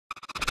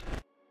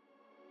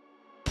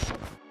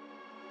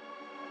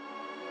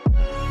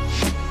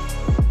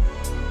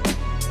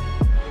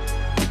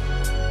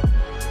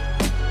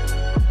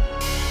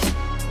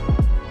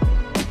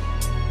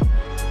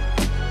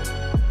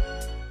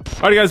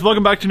Alright guys,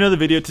 welcome back to another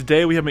video.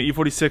 Today we have my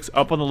E46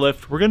 up on the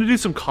lift. We're going to do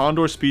some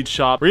Condor Speed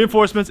Shop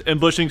reinforcements and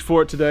bushings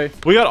for it today.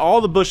 We got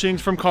all the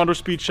bushings from Condor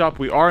Speed Shop.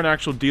 We are an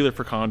actual dealer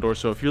for Condor,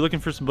 so if you're looking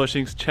for some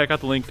bushings, check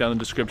out the link down in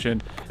the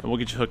description and we'll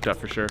get you hooked up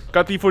for sure.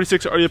 Got the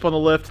E46 already up on the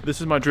lift.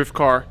 This is my drift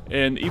car,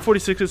 and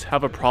E46s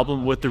have a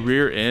problem with the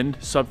rear end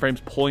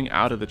subframes pulling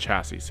out of the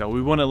chassis. So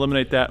we want to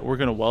eliminate that. We're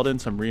going to weld in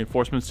some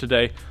reinforcements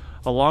today,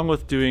 along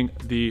with doing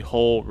the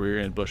whole rear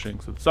end bushing.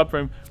 So the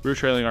subframe, rear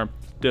trailing arm,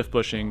 diff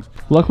bushings.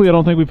 Luckily, I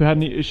don't think we've had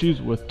any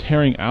issues with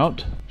tearing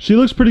out. She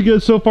looks pretty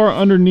good so far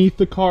underneath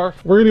the car.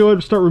 We're gonna go ahead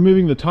and start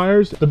removing the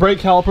tires. The brake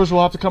calipers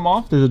will have to come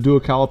off. There's a dual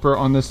caliper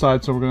on this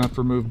side, so we're gonna have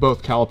to remove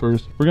both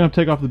calipers. We're gonna have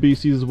to take off the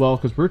BCs as well,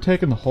 because we're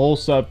taking the whole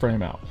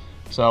subframe out.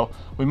 So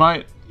we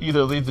might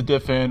either leave the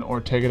diff in or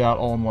take it out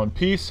all in one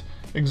piece.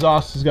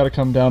 Exhaust has got to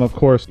come down, of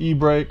course.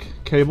 E-brake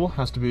cable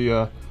has to be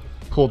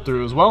pulled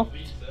through as well.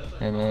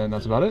 And then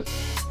that's about it.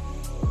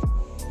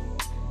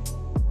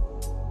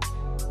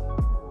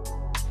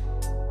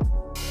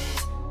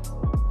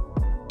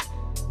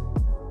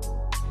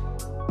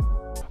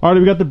 Alright,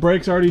 we got the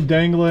brakes already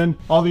dangling.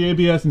 All the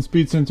ABS and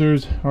speed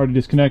sensors already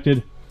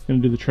disconnected.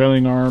 Gonna do the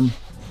trailing arm,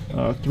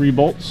 3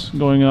 bolts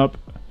going up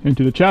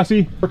into the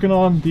chassis. Working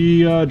on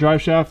the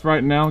drive shaft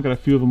right now. Got a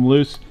few of them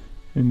loose,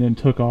 and then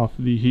took off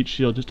the heat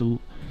shield just to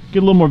get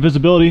a little more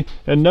visibility.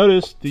 And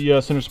notice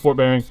the center support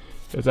bearing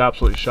is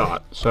absolutely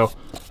shot. So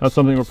that's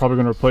something we're probably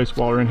gonna replace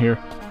while we're in here.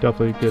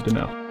 Definitely good to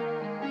know.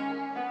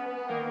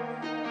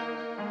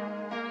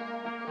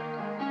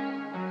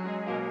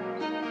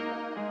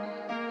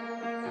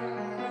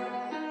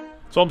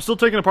 So I'm still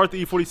taking apart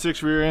the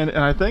E46 rear end,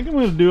 and I think I'm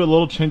going to do a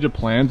little change of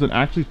plans and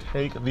actually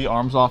take the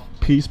arms off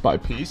piece by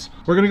piece.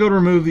 We're going to go to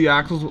remove the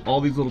axles with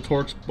all these little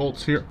Torx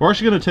bolts here. We're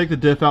actually going to take the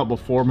diff out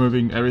before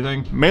moving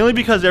everything, mainly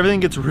because everything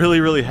gets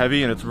really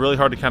heavy and it's really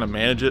hard to kind of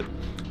manage it.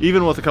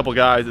 Even with a couple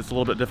guys, it's a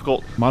little bit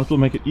difficult. Might as well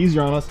make it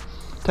easier on us.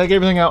 Take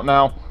everything out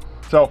now.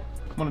 So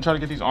I'm going to try to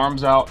get these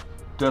arms out,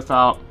 diff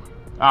out,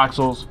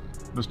 axles,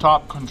 this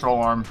top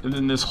control arm, and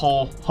then this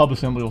whole hub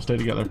assembly will stay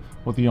together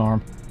with the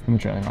arm and the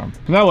trailing arm.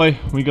 And that way,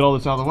 we get all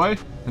this out of the way,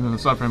 and then the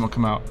subframe will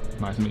come out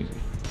nice and easy.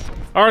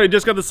 Alright,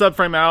 just got the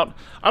subframe out.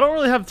 I don't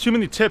really have too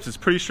many tips. It's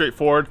pretty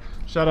straightforward.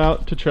 Shout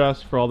out to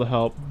Tress for all the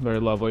help.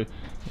 Very lovely.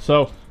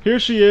 So here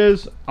she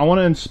is. I want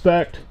to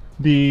inspect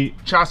the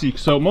chassis.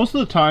 So most of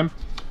the time,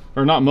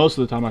 or not most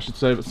of the time I should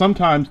say, but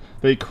sometimes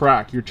they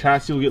crack. Your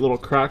chassis will get little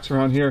cracks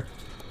around here.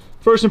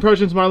 First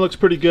impressions, mine looks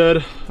pretty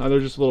good.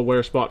 There's just a little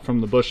wear spot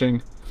from the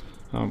bushing.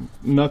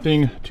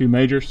 Nothing too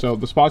major. So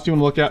the spots you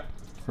want to look at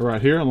are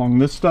right here along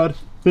this stud,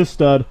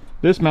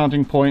 this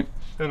mounting point,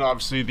 and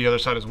obviously the other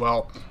side as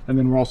well. And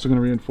then we're also going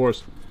to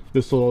reinforce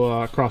this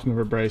little cross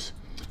member brace.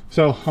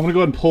 So I'm going to go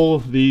ahead and pull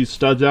these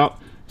studs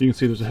out. You can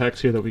see there's a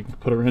hex here that we can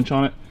put a wrench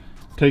on it.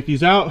 Take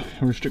these out,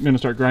 and we're going to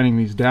start grinding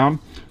these down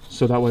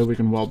so that way we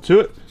can weld to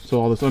it. So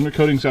all this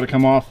undercoating's got to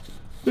come off.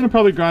 We're going to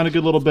probably grind a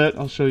good little bit.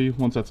 I'll show you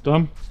once that's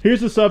done.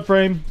 Here's the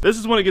subframe. This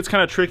is when it gets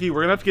kind of tricky.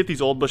 We're going to have to get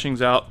these old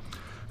bushings out.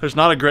 There's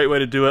not a great way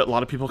to do it. A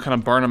lot of people kind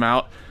of burn them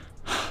out.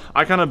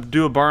 I kind of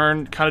do a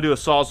burn, kind of do a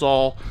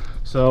sawzall.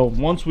 So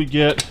once we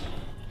get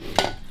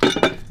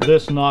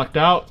this knocked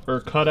out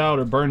or cut out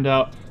or burned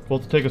out, we'll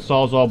take a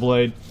sawzall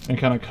blade and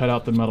kind of cut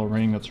out the metal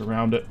ring that's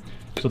around it.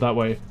 So that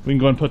way we can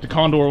go and put the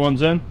Condor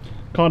ones in.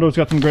 Condor's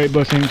got some great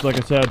bushings, like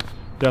I said.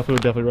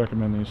 Definitely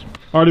recommend these.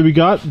 Alrighty, we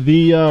got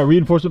the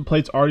reinforcement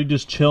plates already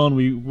just chilling.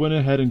 We went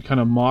ahead and kind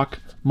of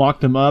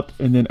mocked them up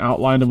and then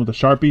outlined them with a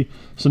Sharpie.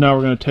 So now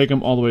we're going to take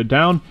them all the way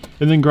down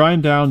and then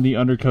grind down the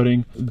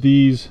undercoating,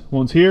 these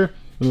ones here.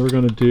 And we're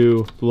going to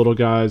do the little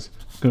guys.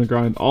 Going to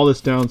grind all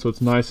this down so it's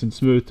nice and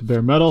smooth to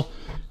bare metal.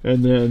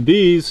 And then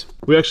these,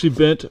 we actually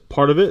bent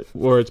part of it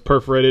where it's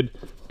perforated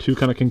to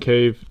kind of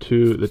concave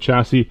to the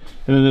chassis.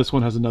 And then this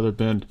one has another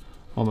bend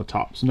on the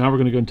top. So now we're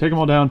going to go and take them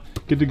all down,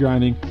 get to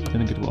grinding, and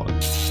then get to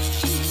welding.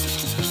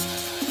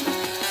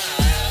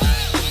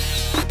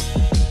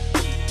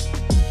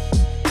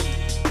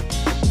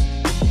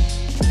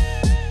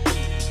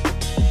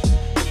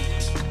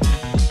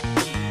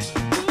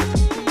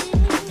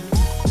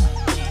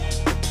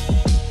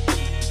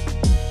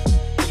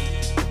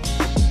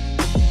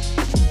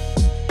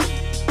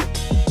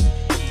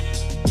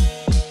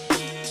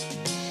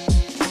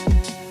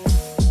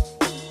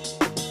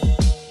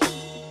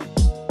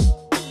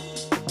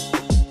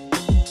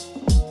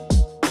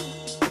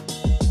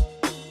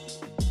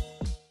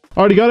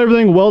 Already got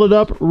everything welded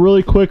up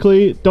really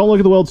quickly. Don't look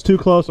at the welds too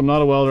close. I'm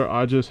not a welder,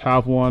 I just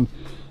have one.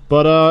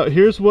 But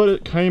here's what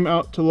it came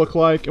out to look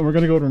like, and we're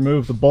gonna go and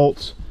remove the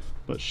bolts.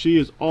 But she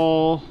is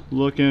all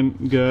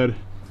looking good,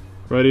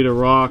 ready to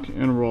rock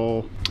and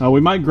roll. We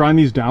might grind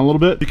these down a little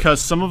bit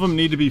because some of them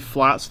need to be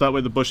flat so that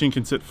way the bushing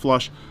can sit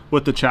flush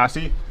with the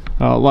chassis.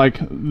 Like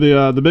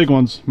the big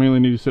ones mainly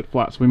need to sit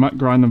flat, so we might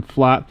grind them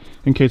flat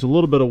in case a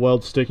little bit of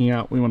weld sticking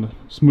out. We want to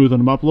smoothen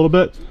them up a little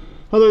bit.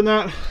 Other than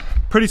that,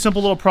 pretty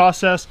simple little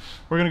process.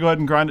 We're gonna go ahead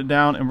and grind it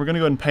down, and we're gonna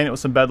go ahead and paint it with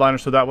some bed liner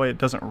so that way it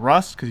doesn't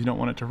rust, because you don't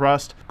want it to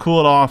rust. Cool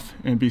it off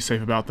and be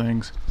safe about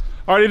things.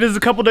 All right, it is a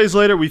couple days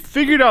later. We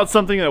figured out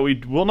something that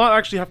we will not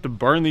actually have to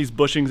burn these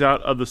bushings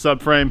out of the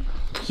subframe.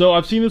 So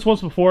I've seen this once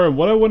before, and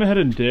what I went ahead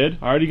and did,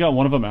 I already got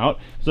one of them out,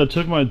 is I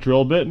took my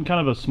drill bit and kind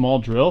of a small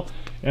drill,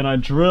 and I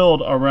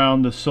drilled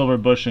around the silver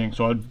bushing.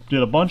 So I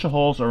did a bunch of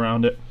holes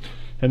around it,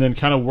 and then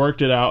kind of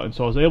worked it out. And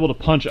so I was able to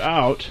punch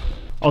out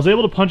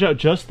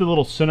just the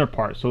little center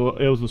part. So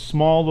it was a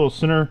small little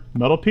center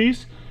metal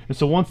piece. And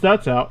so once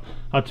that's out,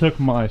 I took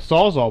my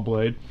Sawzall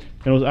blade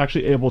and was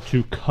actually able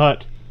to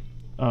cut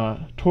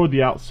toward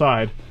the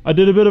outside. I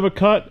did a bit of a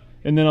cut,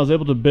 and then I was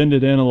able to bend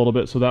it in a little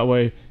bit so that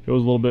way it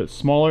was a little bit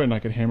smaller and I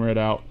could hammer it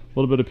out. A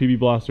little bit of PB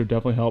Blaster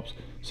definitely helps.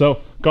 So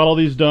got all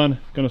these done,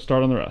 gonna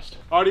start on the rest.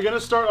 Alrighty, gonna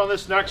start on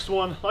this next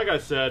one. Like I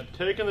said,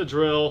 taking the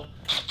drill,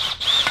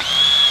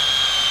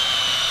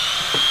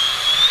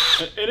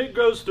 and it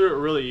goes through it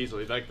really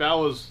easily. Like that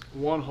was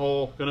one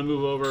hole, gonna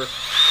move over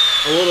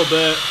a little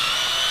bit,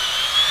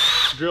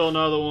 drill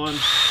another one,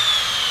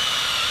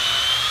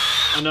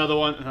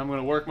 and I'm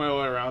gonna work my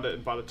way around it.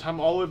 And by the time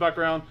all the way back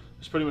around,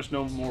 there's pretty much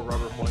no more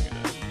rubber holding it in.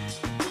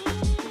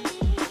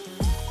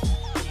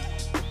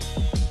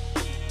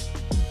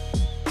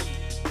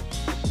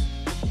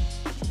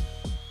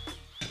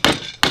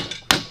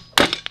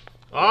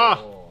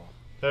 Ah,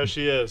 there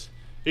she is.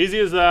 Easy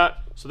as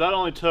that. So that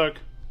only took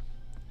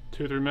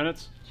 2-3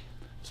 minutes.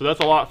 So that's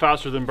a lot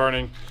faster than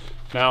burning.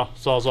 Now,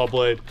 Sawzall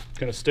blade,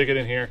 gonna stick it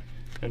in here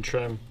and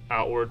trim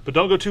outward. But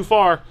don't go too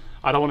far.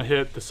 I don't wanna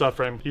hit the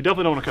subframe. You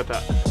definitely don't wanna cut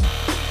that.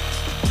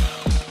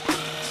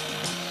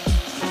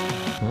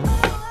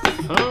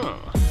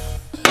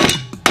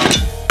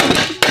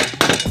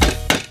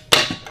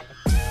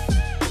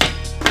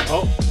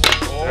 Oh,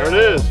 there it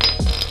is.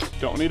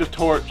 Don't need a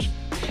torch.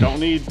 Don't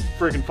need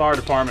freaking fire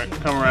department to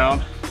come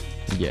around.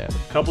 Yeah.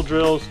 Couple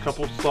drills,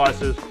 couple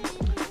slices.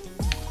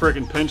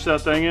 Freaking pinch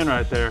that thing in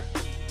right there.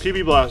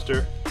 PB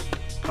Blaster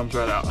comes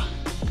right out.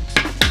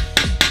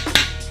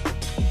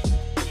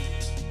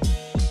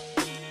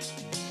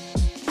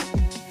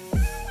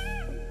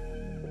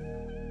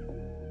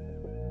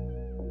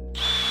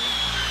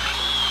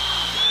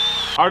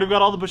 I already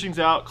got all the bushings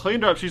out,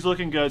 cleaned her up, she's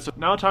looking good. So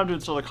now time to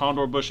install the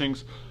Condor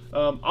bushings.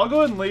 I'll go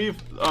ahead and leave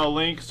a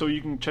link so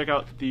you can check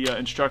out the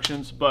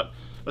instructions, but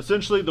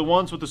essentially the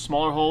ones with the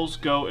smaller holes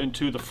go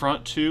into the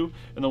front two,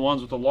 and the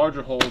ones with the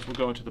larger holes will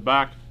go into the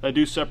back. They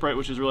do separate,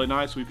 which is really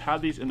nice. We've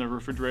had these in the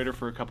refrigerator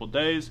for a couple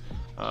days.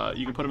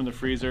 You can put them in the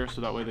freezer so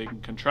that way they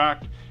can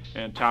contract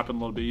and tap in a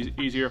little bit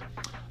easier.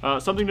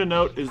 Something to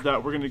note is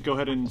that we're gonna go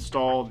ahead and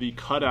install the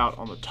cutout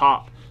on the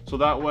top. So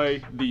that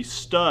way the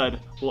stud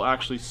will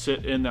actually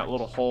sit in that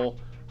little hole.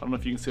 I don't know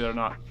if you can see that or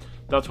not.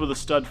 That's where the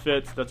stud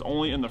fits. That's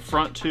only in the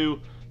front two,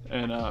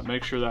 and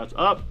make sure that's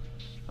up.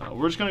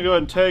 We're just gonna go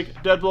ahead and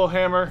take dead blow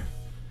hammer,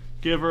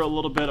 give her a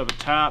little bit of a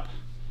tap,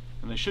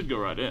 and they should go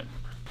right in.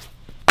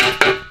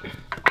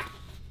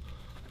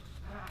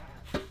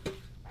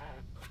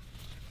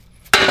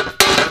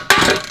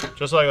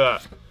 Just like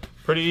that.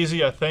 Pretty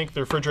easy. I think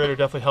the refrigerator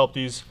definitely helped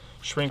these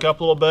shrink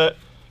up a little bit,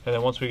 and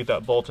then once we get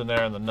that bolt in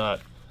there and the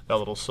nut, that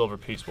little silver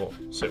piece will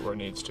sit where it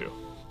needs to.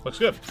 Looks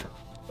good.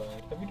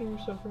 Have you done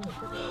yourself in?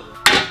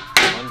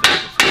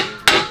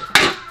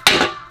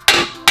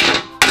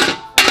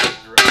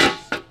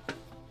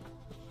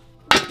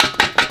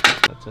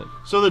 That's it.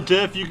 So the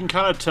diff, you can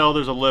kind of tell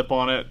there's a lip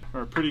on it,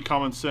 or pretty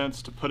common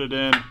sense to put it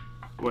in.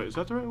 Wait, is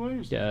that the right way?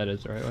 Yeah, it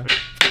is the right way.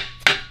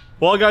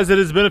 Well guys, it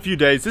has been a few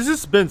days. This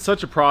has been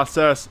such a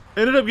process.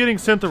 Ended up getting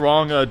sent the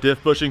wrong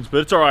diff bushings,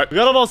 but it's all right. We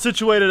got it all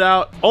situated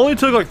out. Only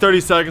took like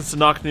 30 seconds to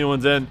knock new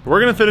ones in. We're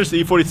gonna finish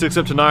the E46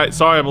 up tonight.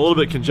 Sorry, I'm a little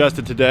bit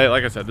congested today.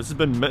 Like I said, this has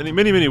been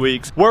many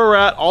weeks. Where we're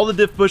at, all the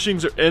diff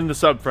bushings are in the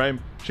subframe.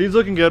 She's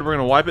looking good. We're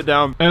gonna wipe it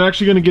down and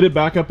actually gonna get it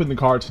back up in the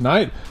car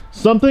tonight.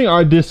 Something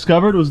I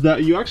discovered was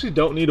that you actually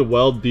don't need to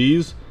weld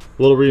these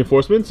little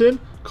reinforcements in.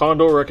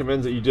 Condor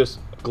recommends that you just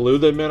glue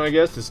them in, I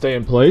guess, to stay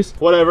in place.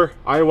 Whatever,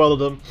 I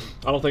welded them.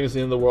 I don't think it's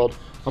the end of the world.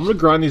 I'm gonna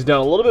grind these down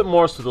a little bit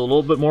more so they're a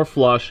little bit more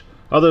flush.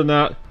 Other than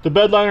that, the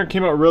bed liner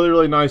came out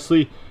really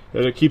nicely,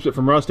 and it keeps it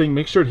from rusting.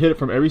 Make sure to hit it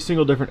from every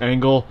single different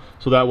angle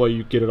so that way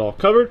you get it all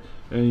covered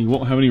and you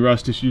won't have any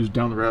rust issues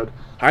down the road.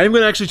 I am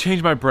gonna actually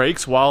change my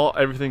brakes while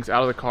everything's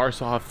out of the car,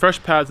 so I'll have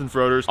fresh pads and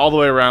rotors all the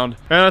way around.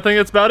 And I think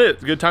that's about it.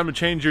 It's a good time to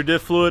change your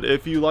diff fluid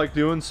if you like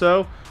doing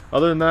so.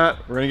 Other than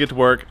that, we're gonna get to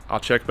work. I'll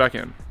check back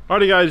in.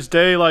 Alrighty guys,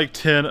 day like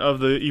 10 of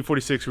the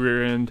E46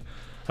 rear end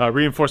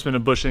reinforcement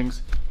and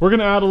bushings. We're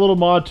gonna add a little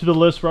mod to the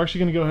list. We're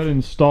actually gonna go ahead and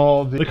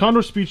install the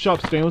Condor Speed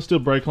Shop stainless steel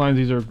brake lines.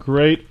 These are a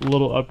great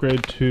little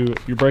upgrade to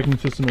your braking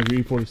system of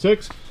your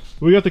E46.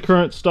 We got the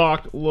current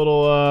stock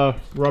little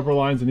rubber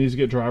lines, and these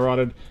get dry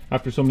rotted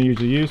after so many years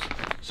of use.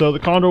 So the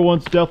Condor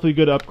one's definitely a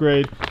good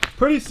upgrade.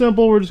 Pretty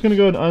simple. We're just gonna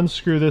go ahead and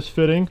unscrew this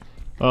fitting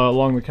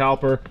along the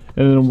caliper,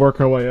 and then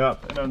work our way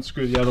up and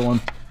unscrew the other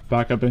one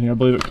back up in here. I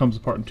believe it comes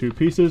apart in 2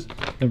 pieces,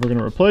 and we're going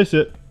to replace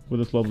it with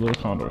this lovely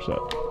little Condor set.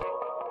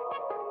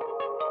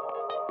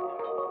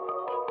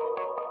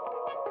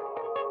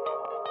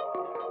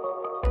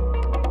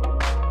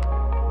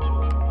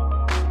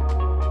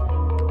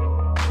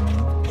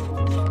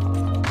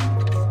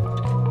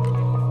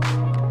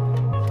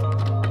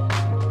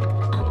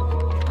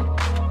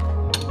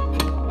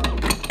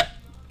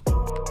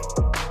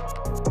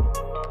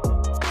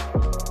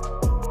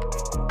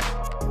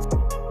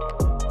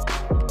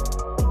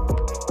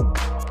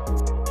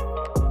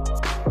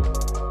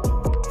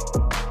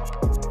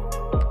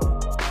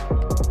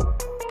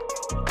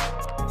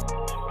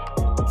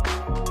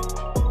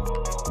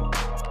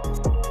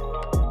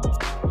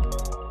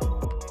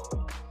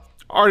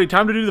 Alrighty,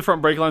 time to do the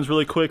front brake lines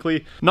really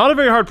quickly. Not a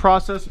very hard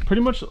process,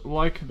 pretty much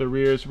like the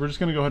rears. We're just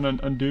gonna go ahead and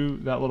undo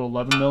that little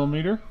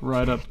 11mm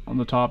right up on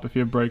the top. If you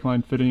have brake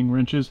line fitting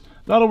wrenches,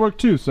 that'll work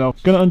too. So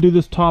gonna undo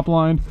this top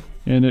line,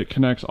 and it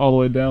connects all the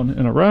way down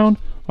and around.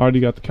 Already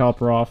got the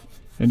caliper off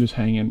and just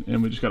hanging,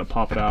 and we just gotta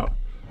pop it out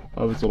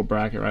of this little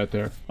bracket right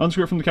there.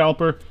 Unscrew it from the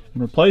caliper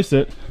and replace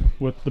it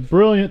with the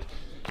brilliant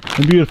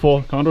and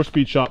beautiful Condor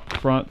Speed Shop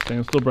front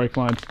stainless steel brake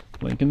lines.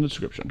 Link in the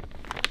description.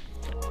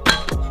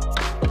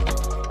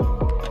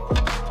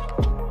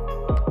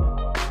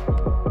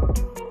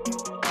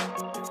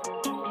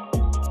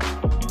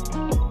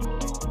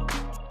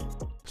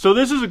 So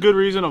this is a good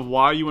reason of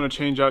why you want to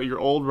change out your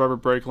old rubber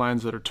brake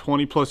lines that are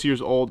 20+ years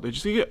old. They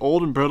just get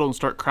old and brittle and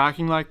start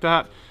cracking like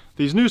that.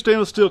 These new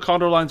stainless steel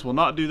Condor lines will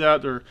not do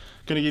that. They're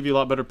going to give you a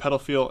lot better pedal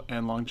feel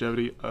and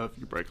longevity of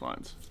your brake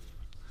lines.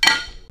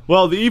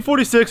 Well, the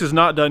E46 is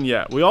not done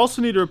yet. We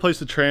also need to replace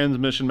the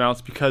transmission mounts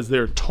because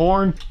they're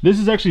torn. This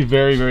is actually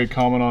very, very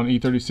common on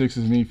E36s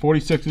and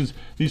E46s.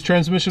 These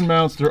transmission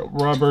mounts, they're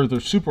rubber, they're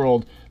super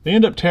old. They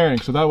end up tearing,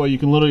 so that way you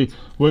can literally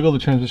wiggle the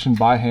transmission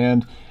by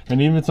hand,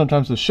 and even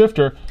sometimes the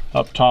shifter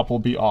up top will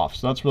be off.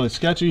 So that's really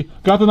sketchy.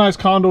 Got the nice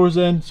Condors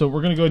in, so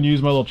we're gonna go ahead and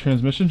use my little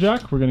transmission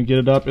jack. We're gonna get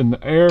it up in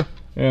the air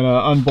and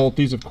unbolt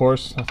these, of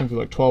course. I think they're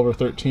like 12 or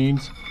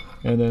 13s.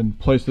 And then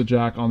place the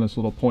jack on this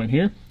little point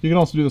here. You can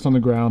also do this on the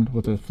ground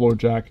with a floor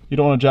jack. You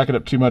don't want to jack it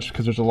up too much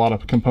because there's a lot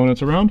of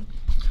components around.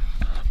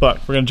 But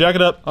we're gonna jack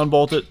it up,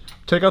 unbolt it,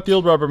 take out the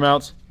old rubber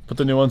mounts, put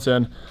the new ones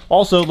in.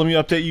 Also, let me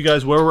update you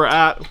guys where we're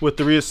at with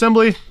the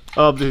reassembly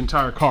of the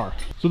entire car.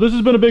 So this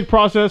has been a big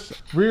process.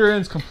 Rear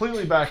end's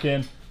completely back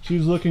in.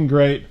 She's looking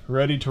great,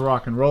 ready to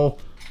rock and roll.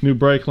 New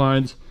brake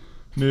lines,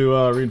 new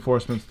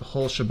reinforcements, the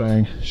whole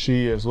shebang.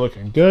 She is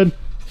looking good.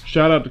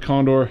 Shout out to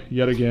Condor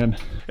yet again.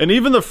 And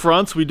even the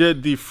fronts, we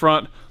did the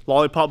front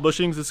lollipop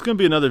bushings. This is gonna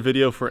be another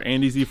video for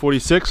Andy's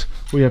E46.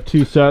 We have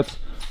 2 sets.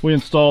 We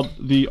installed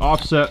the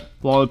offset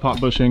lollipop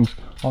bushings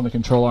on the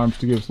control arms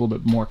to give us a little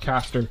bit more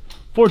caster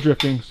for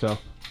drifting, so a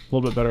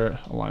little bit better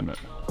alignment.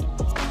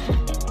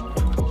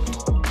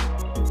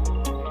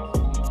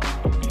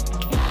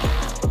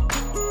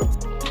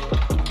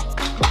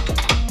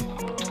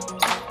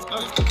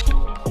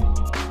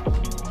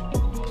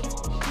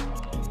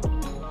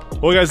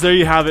 Well guys, there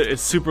you have it. It's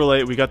super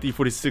late. We got the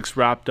E46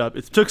 wrapped up.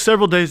 It took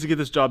several days to get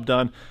this job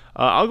done.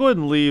 I'll go ahead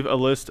and leave a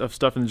list of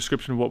stuff in the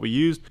description of what we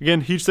used.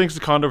 Again, huge thanks to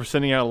Condor for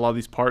sending out a lot of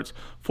these parts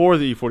for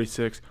the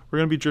E46. We're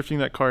going to be drifting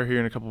that car here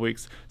in a couple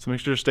weeks, so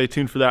make sure to stay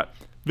tuned for that.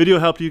 Video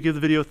helped you, give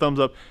the video a thumbs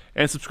up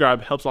and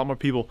subscribe. Helps a lot more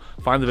people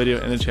find the video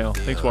and the channel.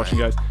 Thanks for watching,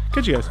 guys.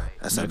 Catch you guys.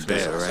 That's a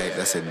bet, right?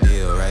 That's a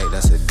deal, right?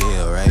 That's a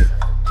deal, right?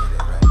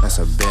 That's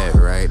a bet,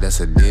 right?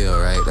 That's a deal,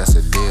 right? That's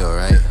a deal,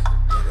 right?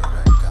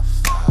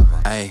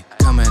 Ay,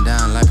 coming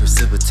down like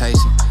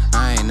precipitation.